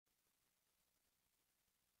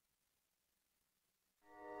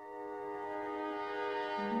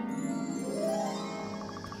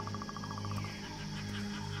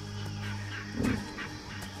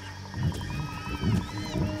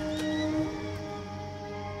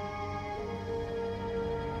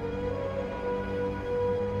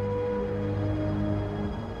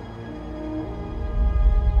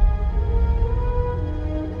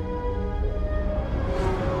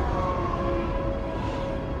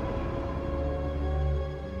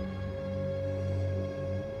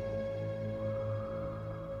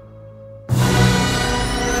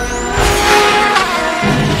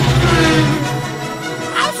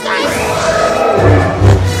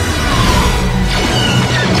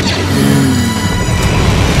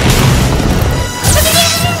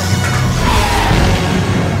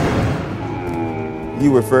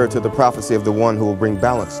you refer to the prophecy of the one who will bring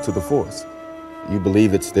balance to the Force. You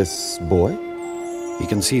believe it's this boy? He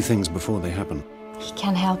can see things before they happen. He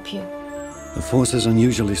can help you. The Force is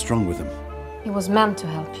unusually strong with him. He was meant to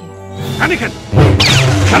help you. Anakin!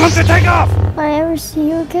 Tell us to take off! Will I ever see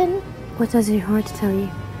you again? What does your heart tell you?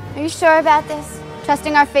 Are you sure about this?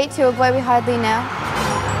 Trusting our fate to a boy we hardly know?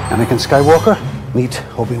 Anakin Skywalker, meet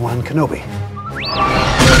Obi-Wan Kenobi.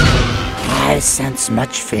 I sense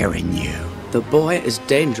much fear in you. The boy is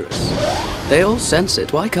dangerous. They all sense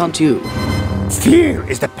it. Why can't you? Fear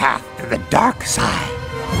is the path to the dark side.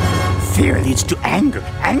 Fear leads to anger.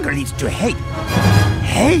 Anger leads to hate.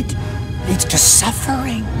 Hate leads to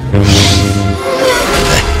suffering.